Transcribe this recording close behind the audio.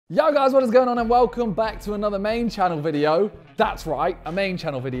Yo guys, what is going on and welcome back to another main channel video. That's right, a main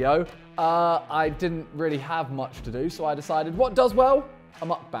channel video. I didn't really have much to do, so I decided what does well? A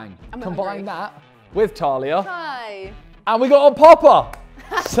mukbang. Combine that with Talia. Hi. And we got a popper.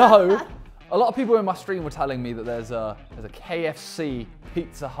 So, a lot of people in my stream were telling me that there's a KFC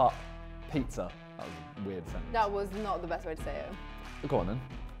Pizza Hut pizza. That was a weird sentence. That was not the best way to say it. Go on then.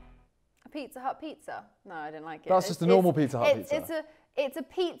 A Pizza Hut pizza? No, I didn't like it. That's just a normal Pizza Hut pizza. It's a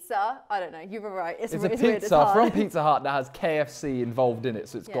pizza. I don't know. You were right. It's a pizza from Pizza Hut that has KFC involved in it,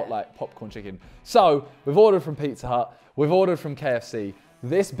 so it's got like popcorn chicken. So we've ordered from Pizza Hut. We've ordered from KFC.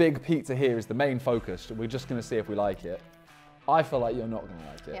 This big pizza here is the main focus. We're just going to see if we like it. I feel like you're not going to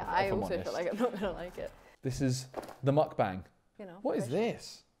like it. Yeah, I also feel like I'm not going to like it. This is the mukbang. You know. What is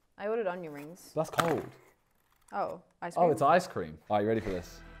this? I ordered onion rings. That's cold. Oh, ice cream. Oh, it's ice cream. Are you ready for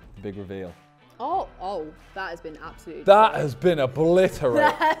this? The big reveal. Oh, that has been absolutely. That has been obliterated.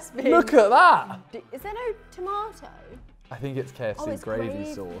 That has been. Look at that. Is there no tomato? I think it's KFC it's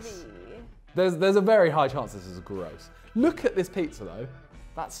gravy sauce. There's a very high chance this is gross. Look at this pizza though.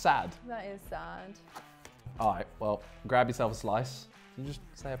 That's sad. That is sad. All right, well, grab yourself a slice. You just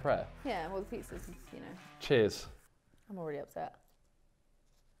say a prayer. Yeah, well, the pizza's, you know. Cheers. I'm already upset.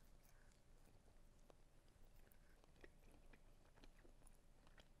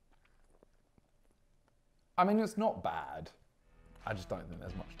 I mean, it's not bad. I just don't think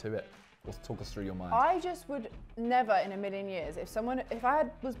there's much to it. Let's talk us through your mind. I just would never in a million years, if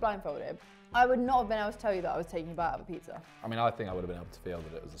was blindfolded, I would not have been able to tell you that I was taking a bite of a pizza. I mean, I think I would have been able to feel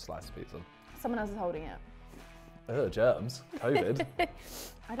that it was a slice of pizza. Someone else is holding it. Ugh, germs, COVID.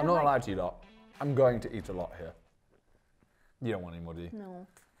 I'm not gonna lie to you lot. I'm going to eat a lot here. You don't want any more, do you? No.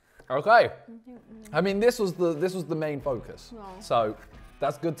 Okay. I mean, this was the main focus. No. So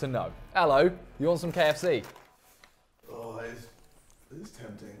that's good to know. Hello, you want some KFC? Oh, it is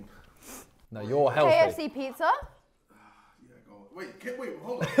tempting. No, you're healthy. KFC pizza? Yeah, go on. Wait,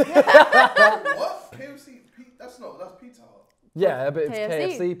 hold on. What? KFC? That's Pizza Hut. Yeah, but it's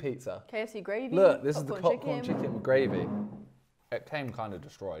KFC. KFC pizza. KFC gravy? Look, this is the popcorn chicken with gravy. It came kind of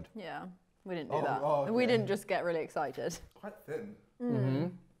destroyed. Yeah, we didn't do that. Oh, okay. We didn't just get really excited. Quite thin. Mm-hmm.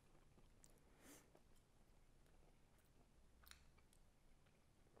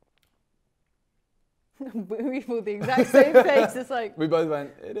 We pulled the exact same face. It's like We both went,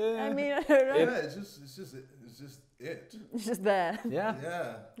 it is. I mean, I don't know. Yeah, it's just it. It's just there. Yeah.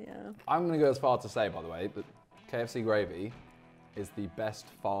 Yeah. Yeah. I'm going to go as far to say, by the way, that KFC gravy is the best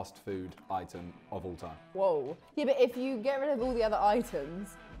fast food item of all time. Whoa. Yeah, but if you get rid of all the other items,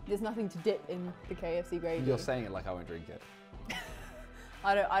 there's nothing to dip in the KFC gravy. You're saying it like I won't drink it.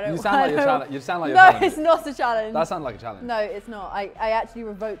 I don't. You sound like you're challenging. You sound like you're No, challenging. it's not a challenge. That sounds like a challenge. No, it's not. I actually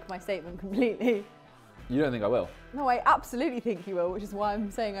revoke my statement completely. You don't think I will? No, I absolutely think you will, which is why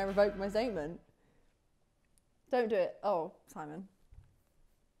I'm saying I revoked my statement. Don't do it. Oh, Simon.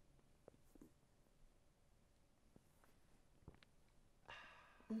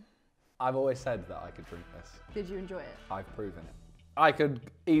 I've always said that I could drink this. Did you enjoy it? I've proven it. I could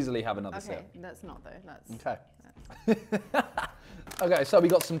easily have another Okay, sip. that's not though. That's Okay. Okay, so we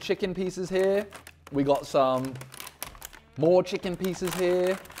got some chicken pieces here. We got some more chicken pieces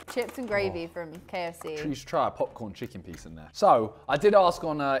here. chips and gravy from KFC. You should try a popcorn chicken piece in there. So, I did ask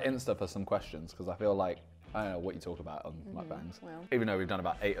on Insta for some questions because I feel like, I don't know what you talk about on mukbangs. well. Even though we've done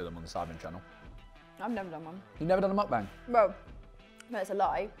about 8 of them on the Simon channel. I've never done one. You've never done a mukbang? Well, no, it's a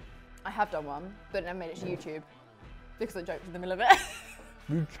lie. I have done one, but never made it to YouTube because I choked in the middle of it.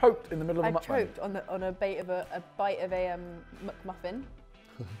 You choked in the middle of a I mukbang? choked on a bite of a McMuffin.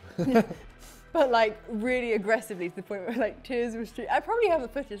 But like really aggressively to the point where like tears were streaming. I probably have the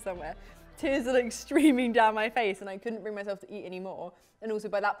footage somewhere. Tears are like streaming down my face and I couldn't bring myself to eat anymore. And also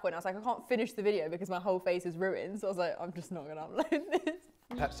by that point I was like, I can't finish the video because my whole face is ruined. So I was like, I'm just not gonna upload this.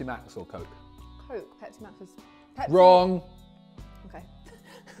 Pepsi Max or Coke? Coke, Pepsi Max was... Pepsi. Wrong. Okay.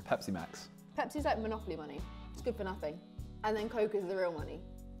 Pepsi Max. Pepsi's like Monopoly money. It's good for nothing. And then Coke is the real money.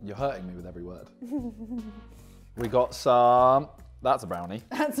 You're hurting me with every word. We got some, that's a brownie.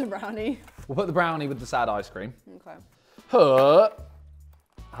 That's a brownie. We'll put the brownie with the sad ice cream. Okay.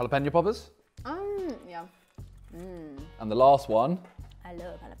 Jalapeno poppers. Yeah. And the last one, I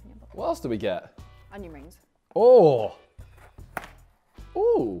love jalapeno poppers. what else do we get? Onion rings. Oh.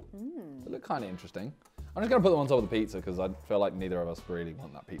 Ooh. They look kind of interesting. I'm just going to put them on top of the pizza because I feel like neither of us really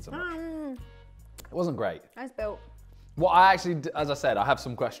want that pizza much. It wasn't great. Nice built. Well, I actually, as I said, I have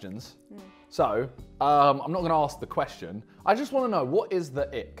some questions. So, I'm not going to ask the question. I just want to know, what is the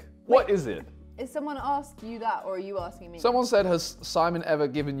ick? What is it? Is someone asked you that or are you asking me? Someone said, has Simon ever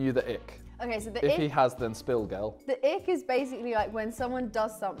given you the ick? Okay, so the If ick, he has, then spill, girl. the ick is basically like when someone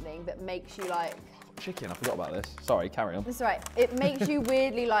does something that makes you like, Chicken, I forgot about this. Sorry, carry on. that's right, it makes you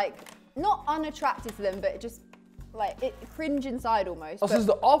weirdly like, not unattracted to them, but it just like, it cringe inside almost. Oh, so it's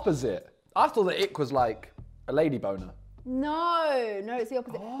the opposite. I thought the ick was like a lady boner. No, it's the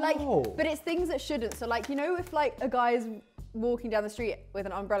opposite. Like, Oh. but it's things that shouldn't. So like, you know, if like a guy is walking down the street with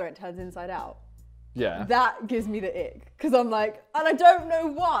an umbrella and it turns inside out, Yeah. that gives me the ick. Because I'm like, and I don't know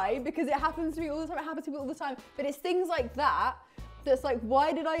why, because it happens to me all the time, it happens to me all the time. But it's things like that, that's like,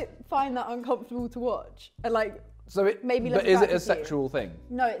 why did I find that uncomfortable to watch? And like, So it, maybe less but is it a attracted to you. sexual thing?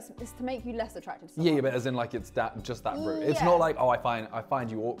 No, it's to make you less attracted to someone. Yeah, but as in like it's that just that route. It's Yeah. not like, oh, I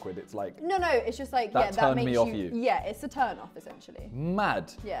find you awkward. It's like No, it's just like, That yeah, that turned makes me off you. Yeah, it's a turn off essentially.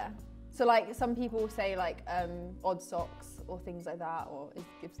 mad. Yeah. So like some people say like odd socks or things like that, or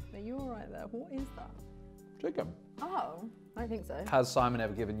are you all right there? What is that? Chicken. Oh, I don't think so. Has Simon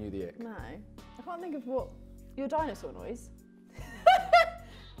ever given you the ick? No, I can't think of what your dinosaur noise.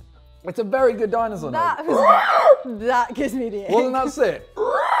 It's a very good dinosaur noise. That gives me the ick. Wasn't that sick?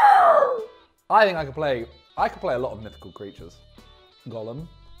 I think I could play a lot of mythical creatures. Gollum.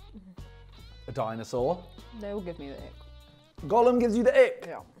 A dinosaur. They will give me the ick. Gollum gives you the ick.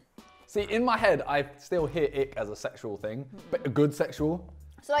 Yeah. See, in my head, I still hear ick as a sexual thing, but a good sexual.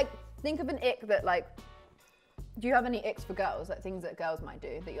 So like, think of an ick that like, do you have any icks for girls? Like things that girls might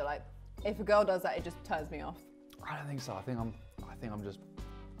do that you're like, if a girl does that, it just turns me off. I don't think so. I think I'm just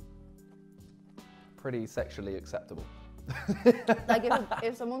pretty sexually acceptable. Like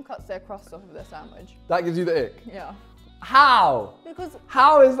if someone cuts their crust off of their sandwich. That gives you the ick. Yeah. How? Because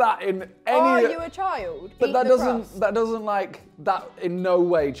How is that in any? are you a child? But Eat that the doesn't. crust. That doesn't like that. In no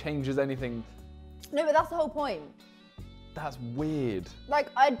way changes anything. No, but that's the whole point. That's weird. Like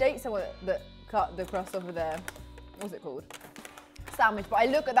I'd date someone that cut the crust off of their, what's it called? Sandwich. But I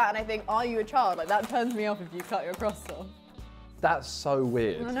look at that and I think, are you a child? Like that turns me off if you cut your crust off. That's so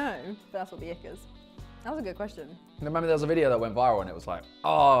weird. I know. That's what the ick is. That was a good question. I remember there was a video that went viral and it was like,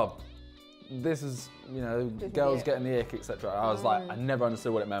 oh, this is, Good girls ick. getting the ick, etc. I was like, I never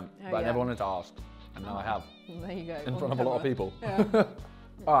understood what it meant, but I yeah. never wanted to ask. And now I have, There you go. in on front of a lot of camera. people. Yeah.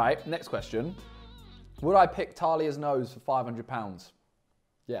 All right, next question. Would I pick Talia's nose for £500?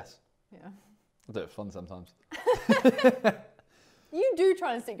 Yes. Yeah. I do it for fun sometimes. You do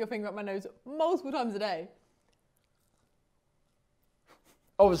try and stick your finger up my nose multiple times a day.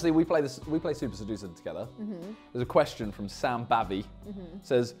 Obviously, we play Super Seducer together. There's a question from Sam Bavy.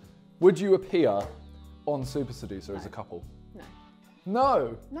 Says, would you appear on Super Seducer as a couple? No.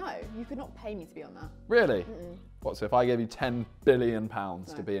 No. No, you could not pay me to be on that. Really? What, so if I gave you £10 billion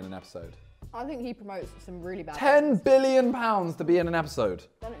to be in an episode? I think he promotes some really bad £10 things. billion to be in an episode?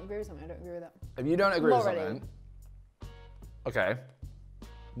 I don't agree with something, I don't agree with that. If you don't agree with Morally. something, okay,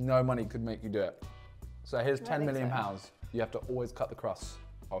 no money could make you do it. So here's I £10 think million. so. You have to always cut the crust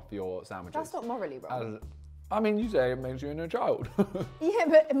off your sandwiches. That's not morally wrong. I mean, you say it makes you a child. Yeah,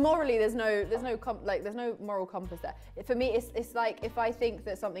 but morally, there's no moral compass there. For me, it's like if I think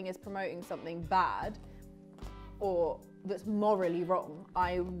that something is promoting something bad, or that's morally wrong,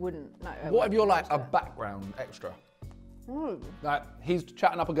 I wouldn't. No. What if you're like a background extra? Mm. Like he's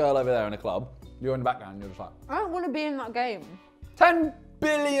chatting up a girl over there in a club. You're in the background. You're just like, I don't want to be in that game. £10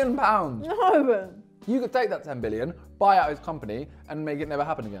 billion. No. You could take that 10 billion, buy out his company, and make it never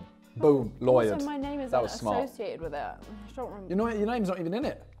happen again. Boom, lawyered. Also, my name isn't That was smart. associated with it. I don't remember. Your name's not even in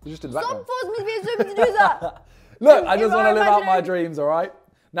it. You're just in the background. Stop forcing me to be a super seducer. Look, I just If want I to live out my imagine- dreams, all right?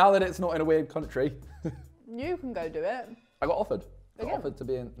 Now that it's not in a weird country. You can go do it. I got offered. Again? To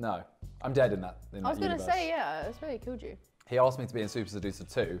be in. No, I'm dead in that. I was going to universe. say, yeah, that's really killed you. He asked me to be in Super Seducer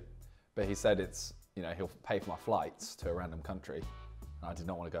 2, but he said it's, he'll pay for my flights to a random country. And I did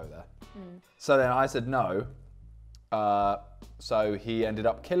not want to go there. So then I said no. So he ended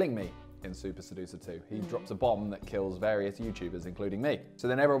up killing me in Super Seducer 2. He drops a bomb that kills various YouTubers, including me. So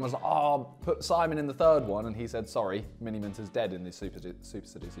then everyone was like, oh, put Simon in the third one. And he said, sorry, Miniminter's dead in the Super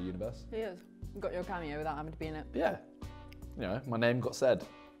Seducer universe. He is. You got your cameo without having to be in it. Yeah, my name got said.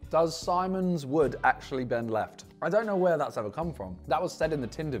 Does Simon's wood actually bend left? I don't know where that's ever come from. That was said in the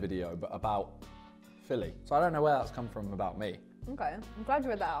Tinder video, but about Philly. So I don't know where that's come from about me. Okay, I'm glad you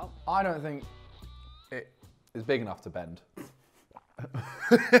read that out. I don't think it is big enough to bend.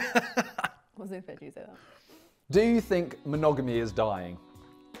 Wasn't expecting you to say that. Do you think monogamy is dying?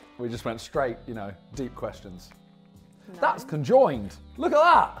 We just went straight, deep questions. No. That's conjoined. Look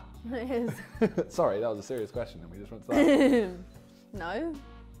at It is. that. Sorry, that was a serious question and we just went to that. No?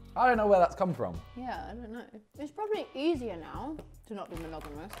 I don't know where that's come from. Yeah, I don't know. It's probably easier now to not be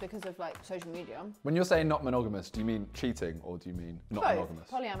monogamous because of like social media. When you're saying not monogamous, do you mean cheating or do you mean not Both, monogamous?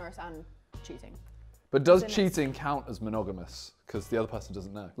 polyamorous and cheating. But does Isn't it? cheating count as monogamous? Because the other person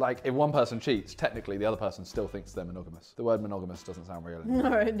doesn't know. Like, if one person cheats, technically the other person still thinks they're monogamous. The word monogamous doesn't sound real anymore.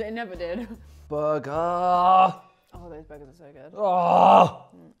 No, it never did. Burger! Oh, those burgers are so good. Oh!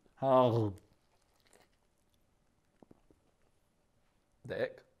 Oh.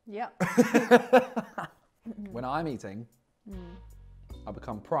 Dick. Yeah. When I'm eating, I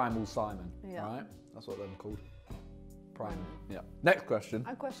become Primal Simon, Yeah. right? That's what they're called. Primal. Yeah. Next question.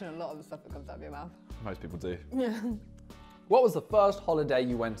 I question a lot of the stuff that comes out of your mouth. Most people do. Yeah. What was the first holiday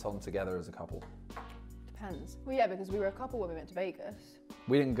you went on together as a couple? Depends. Well, yeah, because we were a couple when we went to Vegas.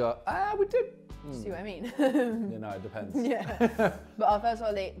 We didn't go, we did. See what I mean? You know, it depends. Yeah. But our first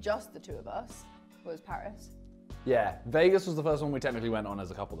holiday, just the two of us, was Paris. Yeah, Vegas was the first one we technically went on as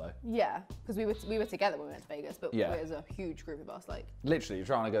a couple though. Yeah, because we were together when we went to Vegas, but Yeah. it was a huge group of us. Like, Literally, you're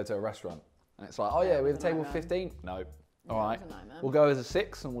trying to go to a restaurant and it's like, oh yeah, we have a table of nightmare. 15. No. All it right. was a nightmare. We'll go as a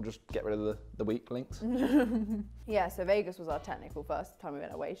 6 and we'll just get rid of the weak links. Yeah, so Vegas was our technical first time we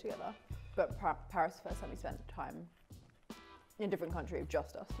went away together, but Paris the first time we spent time in a different country with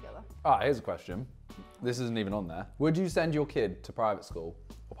just us together. All right, here's a question. This isn't even on there. Would you send your kid to private school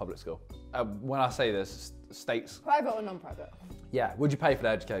or public school? When I say this, states. Private or non-private? Yeah. Would you pay for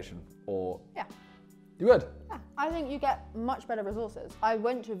their education or? Yeah. You would. Yeah, I think you get much better resources. I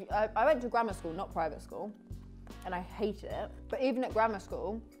went to grammar school, not private school, and I hated it. But even at grammar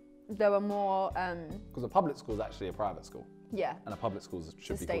school, there were more. Because a public school is actually a private school, Yeah. and a public school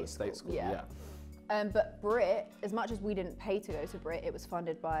should be called a state school. Yeah. But Brit, as much as we didn't pay to go to Brit, it was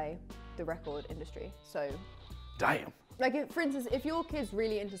funded by the record industry. So, Damn. like, for instance, if your kid's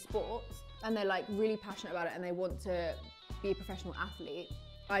really into sports and they're like really passionate about it and they want to be a professional athlete,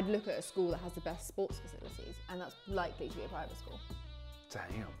 I'd look at a school that has the best sports facilities, and that's likely to be a private school.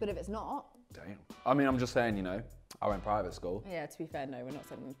 Damn. But if it's not, Damn. I mean, I'm just saying, you know, I went private school. yeah, to be fair, no, we're not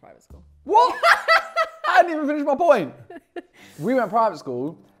sending them to private school. What? I didn't even finish my point. We went private school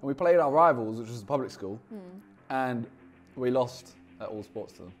and we played our rivals, which was a public school, and we lost at all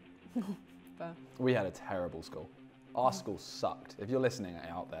sports to them. Fair. We had a terrible school. Our school sucked. If you're listening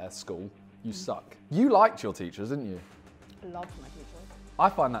out there, school, you suck. You liked your teachers, didn't you? I loved my teachers. I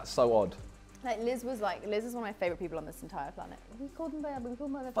find that so odd. Like Liz is one of my favourite people on this entire planet. We called them by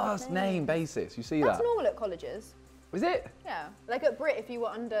their First name basis, you see That's that? normal at colleges. Is it? Yeah. Like at Brit, if you were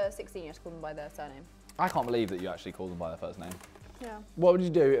under 16, you had to call them by their surname. I can't believe that you actually called them by their first name. Yeah. What would you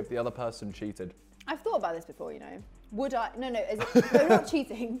do if the other person cheated? I've thought about this before, you know. Would I, no, as in, no, not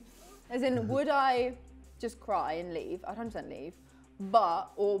cheating. As in, would I just cry and leave? I'd 100% leave.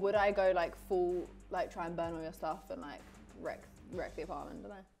 Or would I go like full, like try and burn all your stuff and like wreck the apartment,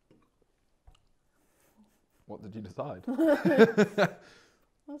 don't I? What did you decide?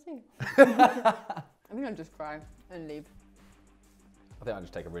 We'll see. I think I'd just cry and leave. I think I'd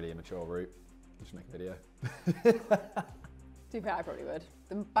just take a really immature route. Just make a video. To be fair, I probably would.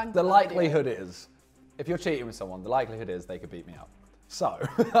 The The likelihood is, if you're cheating with someone, the likelihood is they could beat me up. So,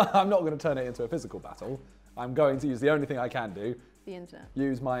 I'm not going to turn it into a physical battle. I'm going to use the only thing I can do. The internet.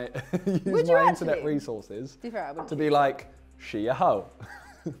 Use my Would you internet actually? resources To be fair, I wouldn't. to be like, she a hoe.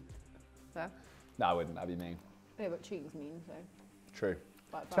 Fair. No, I wouldn't. That'd be mean. Yeah, but cheating's mean, so. True.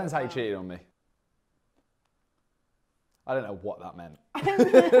 Like, Depends how you cheated on me. I don't know what that meant.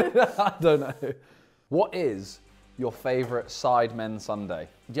 I don't know. What is your favourite Sidemen Sunday?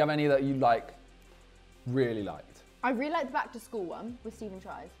 Do you have any that you really liked? I really like the back to school one with Stephen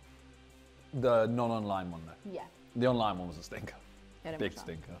Tries. The non-online one though. Yeah. The online one was a stinker. Yeah, I don't Big watch that.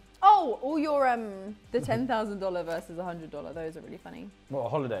 stinker. Oh, all your the $10,000 versus $100. Those are really funny. What,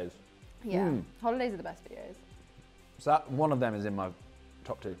 holidays? Yeah. Holidays are the best videos. So that one of them is in my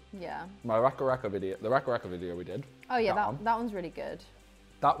top 2. Yeah. My Raka Raka video, the Raka Raka video we did. Oh yeah, That one. that one's really good.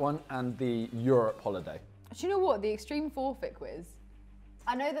 That one and the Europe holiday. Do you know what? The extreme forfeit quiz.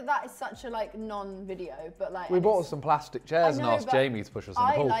 I know that is such a non-video, but We and bought it's- some plastic chairs and know, asked but Jamie to push us in the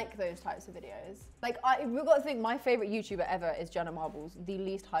I pool. like those types of videos. We've got to think my favourite YouTuber ever is Jenna Marbles, the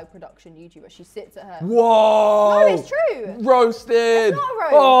least high production YouTuber. She sits at her. Whoa! No, it's true. Roasted! It's not a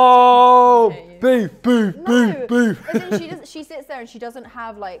roast. Oh! Okay. Beef, beef, No. beef, beef. As in she sits there and she doesn't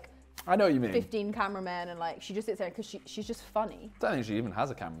have I know what you mean. 15 cameramen and she just sits there because she's just funny. I don't think she even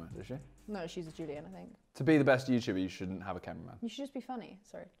has a cameraman, does she? No, she's a Julian, I think. To be the best YouTuber, you shouldn't have a cameraman. You should just be funny.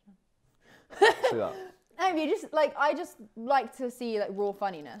 Sorry. See that? I mean, I just like to see raw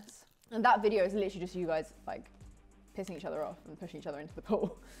funniness, and that video is literally just you guys pissing each other off and pushing each other into the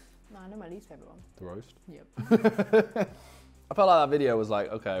pool. No, I know my least favourite one. The roast? Yep. I felt like that video was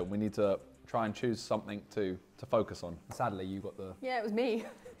okay, we need to try and choose something to focus on. Sadly, you got the... Yeah, it was me.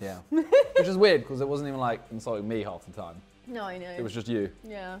 Yeah. Which is weird, because it wasn't even insulting me half the time. No, I know. It was just you.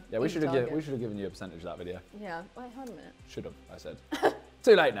 Yeah. Yeah, we should have given you a percentage of that video. Yeah. Wait, hold a minute. Should have, I said.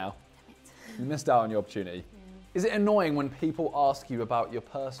 Too late now. You missed out on your opportunity. Yeah. Is it annoying when people ask you about your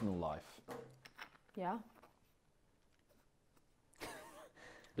personal life? Yeah.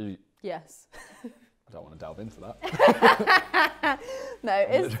 Yes. I don't want to delve into that. No,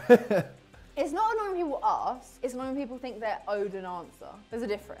 it's not annoying when people ask. It's annoying when people think they're owed an answer. There's a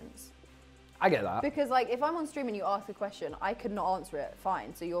difference. I get that. Because like if I'm on stream and you ask a question, I could not answer it,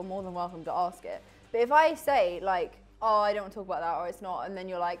 fine. So you're more than welcome to ask it. But if I say like, oh, I don't want to talk about that, or it's not, and then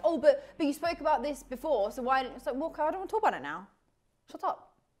you're like, oh, but you spoke about this before, so why didn't? It's like, well, I don't want to talk about it now. Shut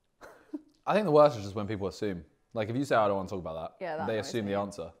up. I think the worst is just when people assume. Like if you say I don't want to talk about that, yeah, they assume the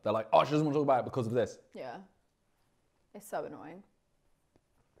answer. They're like, oh, she doesn't want to talk about it because of this. Yeah. It's so annoying.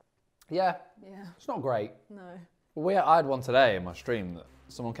 Yeah. Yeah. It's not great. No. Well, I had one today in my stream that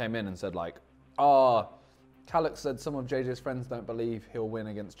someone came in and said like, oh, Calix said some of JJ's friends don't believe he'll win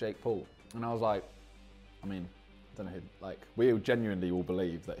against Jake Paul. And I was like, I mean, I don't know, like we genuinely all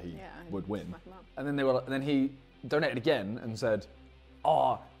believe that he would win. And then he donated again and said,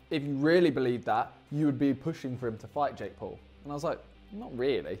 oh, if you really believed that, you would be pushing for him to fight Jake Paul. And I was like, not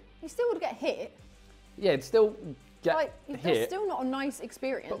really. You still would get hit. Yeah, it'd still get hit. That's still not a nice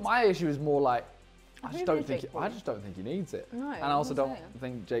experience. But my issue is more like, I just don't think he needs it. No, and I also don't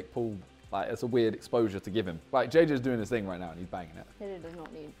think Jake Paul, like, it's a weird exposure to give him. Like, JJ's doing his thing right now and he's banging it. JJ does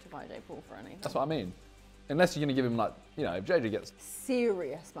not need to fight Jake Paul for anything. That's what I mean. Unless you're going to give him, like, you know, if JJ gets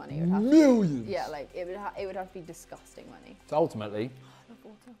serious money, it would have millions. Yeah, like, it would have to be disgusting money. So ultimately, I love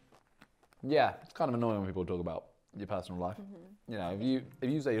water. Yeah, it's kind of annoying when people talk about your personal life. You know, if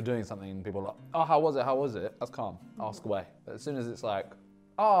you say you're doing something and people are like, oh, how was it? That's calm, ask away. But as soon as it's like,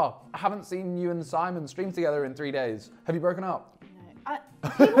 oh, I haven't seen you and Simon stream together in 3 days. Have you broken up? No.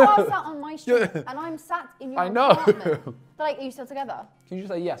 People are sat on my stream and I'm sat in your apartment. They're like, are you still together? Can you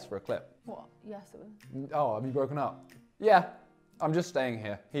just say yes for a clip? What? Yes. Oh, have you broken up? Yeah, I'm just staying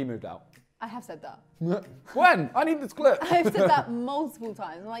here. He moved out. I have said that. When? I need this clip. I've said that multiple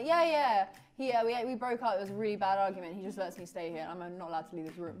times. I'm like, yeah. We broke up. It was a really bad argument. He just lets me stay here. I'm not allowed to leave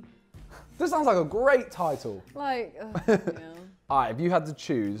this room. This sounds like a great title. Like, yeah. All right, if you had to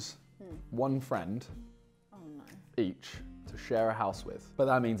choose one friend each to share a house with, but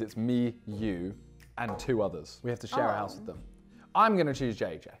that means it's me, you, and 2 others. We have to share a house with them. I'm going to choose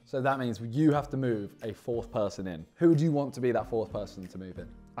JJ. So that means you have to move a 4th person in. Who do you want to be that 4th person to move in?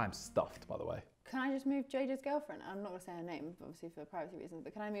 I'm stuffed, by the way. Can I just move JJ's girlfriend? I'm not going to say her name, obviously for privacy reasons,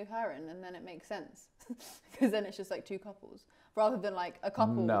 but can I move her in and then it makes sense? Because then it's just like 2 couples, rather than like a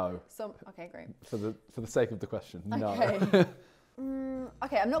couple. No. Okay, great. For the sake of the question, no. Okay.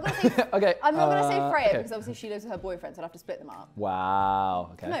 Okay, I'm not going to say. Okay. I'm not going to say Freya because obviously she lives with her boyfriend, so I'd have to split them up. Wow.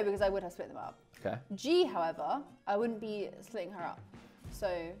 Okay. No, because I would have split them up. Okay. G, however, I wouldn't be splitting her up, so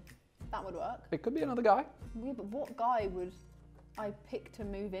that would work. It could be another guy. Yeah, but what guy would I pick to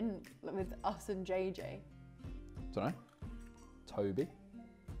move in with us and JJ? Don't know. Toby.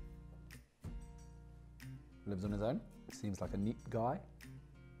 Lives on his own. Seems like a neat guy.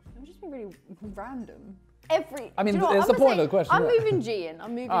 It would just be really random. I mean, it's the point of the question. I'm moving G in.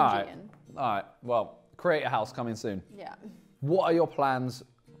 I'm moving G in. All right. Well, create a house coming soon. Yeah. What are your plans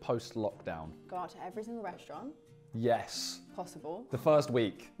post-lockdown? Go out to every single restaurant. Yes. Possible. The first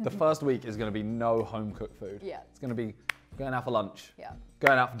week. The first week is going to be no home-cooked food. Yeah. It's going to be going out for lunch. Yeah.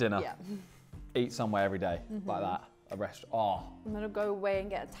 Going out for dinner. Yeah. Eat somewhere every day, like that. A restaurant. Oh. I'm going to go away and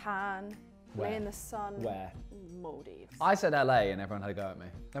get a tan. Where? Lay in the sun. Where? Maldives. I said LA and everyone had a go at me.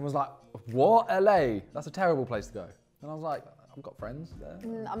 Everyone was like, what? LA? That's a terrible place to go. And I was like, I've got friends there.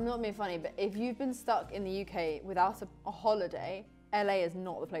 I'm not being funny, but if you've been stuck in the UK without a holiday, LA is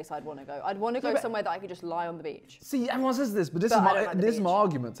not the place I'd want to go. I'd want to go somewhere that I could just lie on the beach. See, everyone says this, but this is my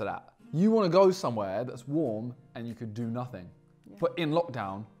argument to that. You want to go somewhere that's warm and you could do nothing. Yeah. But in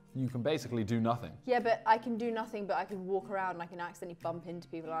lockdown, you can basically do nothing. Yeah, but I can do nothing, but I can walk around and I can accidentally bump into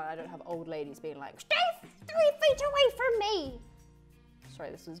people and I don't have old ladies being like, stay 3 feet away from me. Sorry,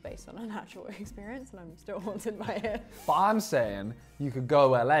 this was based on an actual experience and I'm still haunted by it. But I'm saying you could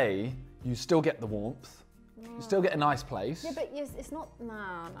go LA, you still get the warmth, you still get a nice place. Yeah, but it's not,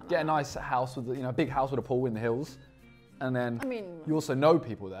 no. Get a nice house with, a big house with a pool in the hills. And then you also know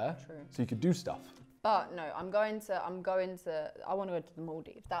people there, so you could do stuff. But no, I want to go to the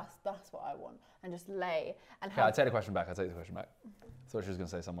Maldives. That's what I want. And just lay and have... Okay, I take the question back. I thought she was going to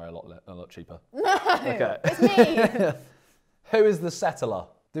say somewhere a lot cheaper. No, okay. It's me. Who is the settler?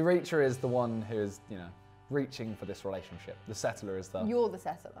 The reacher is the one who is, reaching for this relationship. The settler is the... You're the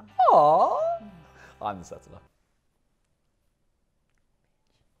settler. Aww. I'm the settler.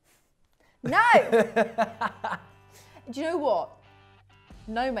 No! Do you know what?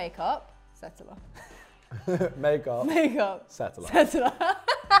 No makeup, settler. Makeup. Makeup, Settler. settler.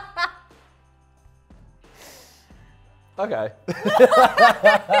 Okay.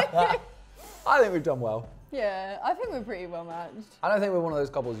 I think we've done well. Yeah, I think we're pretty well matched. I don't think we're one of those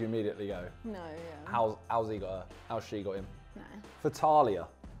couples you immediately go, No, yeah. how's he got her? How's she got him? No. For Talia,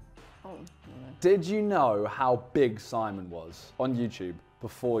 Oh, no. did you know how big Simon was on YouTube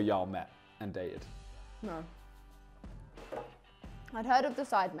before y'all met and dated? No. I'd heard of the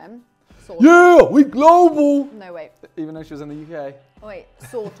Sidemen. Sort Yeah, we global! of. No, wait. Even though she was in the UK. Wait,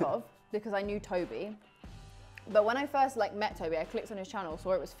 sort of, because I knew Toby. But when I first met Toby, I clicked on his channel,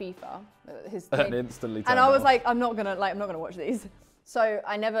 saw it was FIFA, his And instantly and turned I was off. like, I'm not gonna watch these. So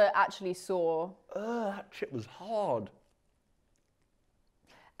I never actually saw. That shit was hard.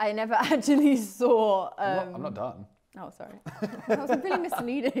 I never actually saw. I'm not done. Oh, sorry. That was really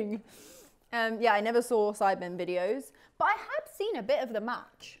misleading. Yeah, I never saw Sidemen videos, but I had seen a bit of the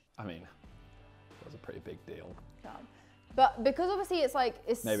match. I mean, it was a pretty big deal. Yeah. But because obviously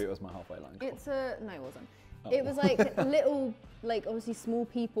it's Maybe it was my halfway line. no, it wasn't. Oh. It was little, obviously small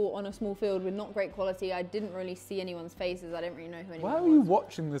people on a small field with not great quality. I didn't really see anyone's faces. I didn't really know who anyone Why are was. you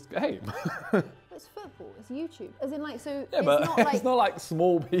watching this game? It's football. It's YouTube. As in, so Yeah, it's but not like. it's not like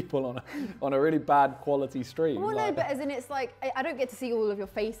small people on a really bad quality stream. Well, no, but as in, it's like I don't get to see all of your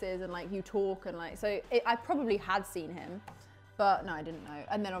faces and you talk and I probably had seen him, but no, I didn't know.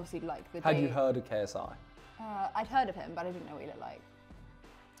 And then obviously the Had day, you heard of KSI? I'd heard of him, but I didn't know what he looked like.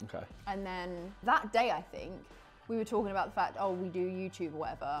 Okay. And then that day, I think we were talking about the fact, oh, we do YouTube or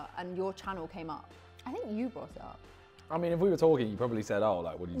whatever, and your channel came up. I think you brought it up. I mean, if we were talking, you probably said, "Oh,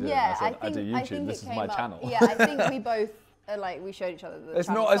 what do you do?" Yeah, I said, "I do I YouTube. think This it is came my up. channel." Yeah, I think we both we showed each other the It's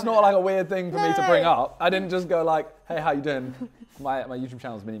channel not somewhere. like a weird thing for me to bring No. up. I didn't just go like, "Hey, how you doing?" My YouTube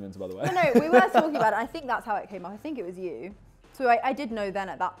channel is Miniminter, by the way. No, we were talking about it. I think that's how it came up. I think it was you. So I did know then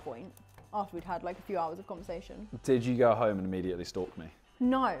at that point, after we'd had a few hours of conversation. Did you go home and immediately stalk me?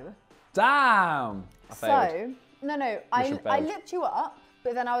 No. Damn! I failed. So, no, I looked you up,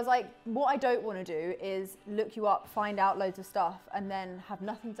 but then I was like, what I don't want to do is look you up, find out loads of stuff, and then have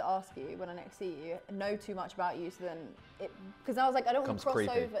nothing to ask you when I next see you, know too much about you, so then because I was like, I don't want to cross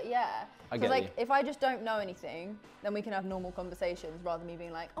creepy. over, yeah. I So get you. if I just don't know anything, then we can have normal conversations rather than me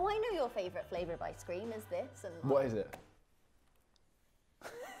being like, oh, I know your favourite flavour of ice cream is this. And What is it?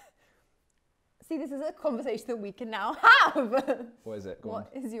 See, this is a conversation that we can now have. What is it? Go on.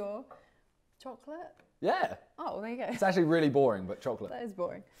 What is your chocolate? Yeah. Oh, well, there you go. It's actually really boring, but chocolate. That is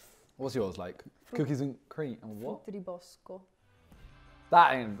boring. What's yours like? Cookies and cream and what? Frutti di Bosco.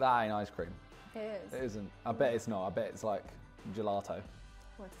 That ain't ice cream. It is. It isn't. I bet it's not. I bet it's like gelato.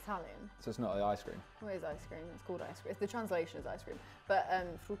 Well, it's Italian. So it's not the ice cream. What is ice cream? It's called ice cream. The translation is ice cream. But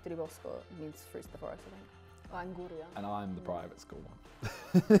Frutti di Bosco means fruits of the forest, I think. Or Anguria. And I'm the private school one.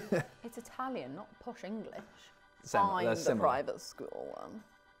 It's Italian, not posh English. They're I'm the similar. private school one.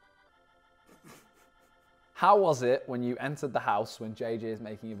 How was it when you entered the house when JJ is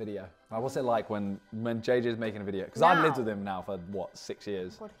making a video? What's it like when JJ is making a video? Because I've lived Now. with him now for, what, 6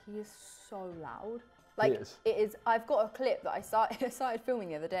 years? God, he is so loud. is. It is. I've got a clip that I started filming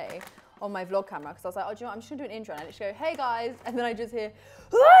the other day on my vlog camera because I was like, oh, do you know what? I'm just gonna do an intro and I just go, hey guys, and then I just hear, and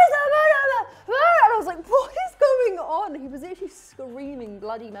I was like, what is going on? He was literally screaming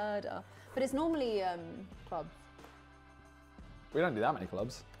bloody murder. But it's normally clubs, We don't do that many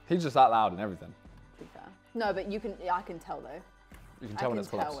clubs. He's just that loud and everything. to be fair. No, but I can tell though. You can tell when it's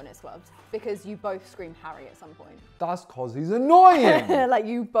I can clubs. tell when it's clubs because you both scream Harry at some point. That's because he's annoying. Like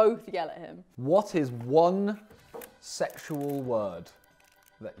you both yell at him. What is one sexual word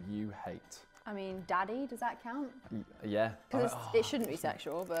that you hate? I mean, daddy, does that count? Yeah. Because it shouldn't be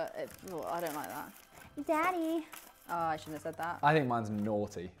sexual, but I don't like that. Daddy. Oh, I shouldn't have said that. I think mine's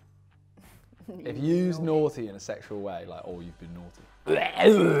naughty. If you use naughty in a sexual way, like, oh, you've been naughty.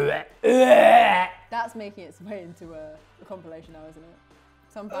 That's making its way into a compilation now, isn't it?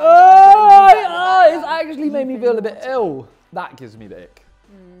 Some fans It's actually made me feel a bit ill. That gives me the ick.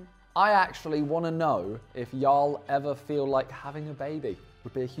 I actually want to know if y'all ever feel like having a baby. It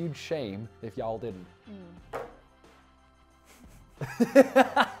would be a huge shame if y'all didn't.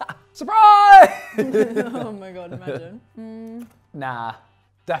 Surprise! Oh my god, imagine. Nah,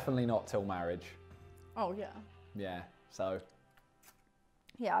 definitely not till marriage. Oh yeah. Yeah, so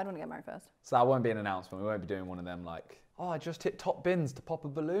Yeah, I'd want to get married first. that won't be an announcement. We won't be doing one of them like, oh, I just hit top bins to pop a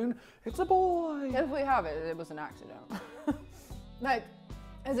balloon. It's a boy. If we have it, it was an accident. Like,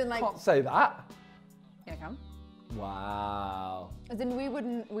 as in like. Can't say that. Yeah, I can. Wow. As in, we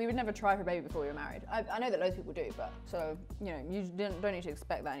would never try for a baby before we were married. I know that loads of people do, but so, you know, you don't need to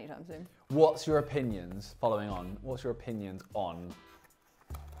expect that anytime soon. What's your opinions, following on, what's your opinions on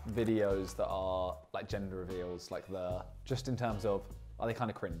videos that are like gender reveals, like just in terms of, are they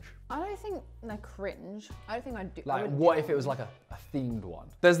kind of cringe? I don't think they're cringe. I don't think I do. Like, what if it was like a themed one?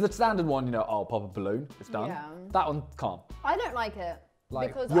 There's the standard one, you know, oh, pop a balloon, it's done. Yeah. That one can't. I don't like it.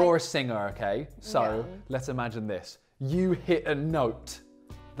 Like, because you're a singer, okay? So, Yeah. let's imagine this. You hit a note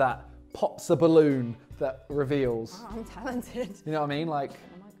that pops a balloon that reveals. Oh, I'm talented. You know what I mean? Like,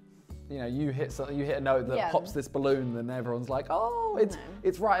 you know, you hit a note that Yeah. pops this balloon, and everyone's like, oh,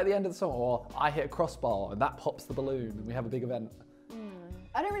 it's right at the end of the song. Or I hit a crossbar, and that pops the balloon, and we have a big event.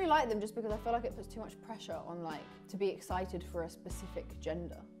 I don't really like them just because I feel like it puts too much pressure on like to be excited for a specific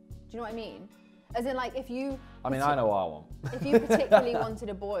gender. Do you know what I mean? As in, like, if you... I mean, I know what I want. If you particularly wanted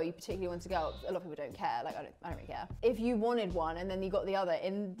a boy, you particularly wanted a girl, a lot of people don't care. Like, I don't really care. If you wanted one and then you got the other,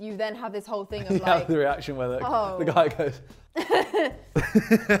 and you then have this whole thing of You have like... the reaction where Oh. the guy goes...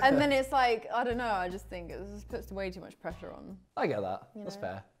 And then it's like, I don't know, I just think it just puts way too much pressure on. I get that. You That's know?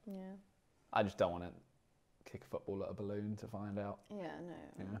 fair. Yeah. I just don't want to kick a football at a balloon to find out. Yeah, no.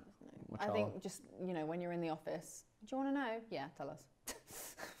 Yeah. no. My I child. think just, you know, when you're in the office, do you want to know? Yeah, tell us.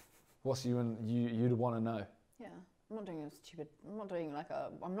 What's you'd want to know? Yeah, I'm not doing a stupid. I'm not doing like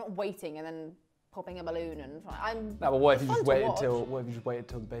I'm not waiting and then popping a balloon and I'm. No, but what if you it's just fun to waited watch. till? What if you just waited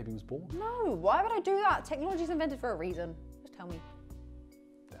till the baby was born? No, why would I do that? Technology's invented for a reason. Just tell me.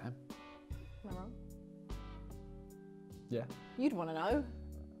 Damn. Am I wrong? Yeah. You'd want to know.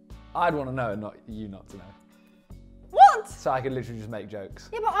 I'd want to know, not you not to know. What? So I could literally just make jokes.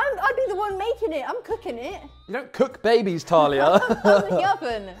 Yeah, but I'd be the one making it. I'm cooking it. You don't cook babies, Talia. I'm in the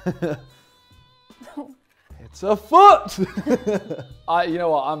oven. It's a foot. You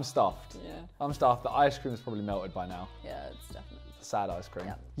know what? I'm stuffed. Yeah. I'm stuffed. The ice cream is probably melted by now. Yeah, it's definitely. Sad ice cream.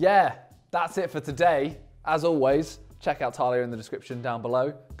 Yeah. Yeah, that's it for today. As always, check out Talia in the description down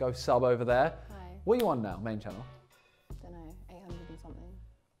below. Go sub over there. Hi. What are you on now? Main channel. Don't know, 800 and something.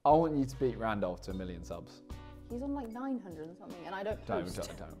 I want you to beat Randolph to 1 million subs. He's on like 900 and something, and I don't Don't post.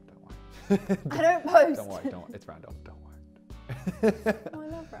 worry. I don't post. Don't worry. It's Randolph. Don't worry. Oh, I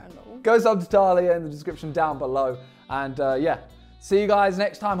love Randall. Go sub to Talia in the description down below. And yeah, see you guys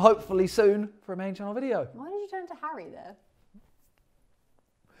next time, hopefully soon, for a main channel video. Why did you turn to Harry there?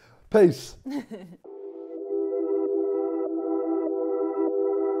 Peace.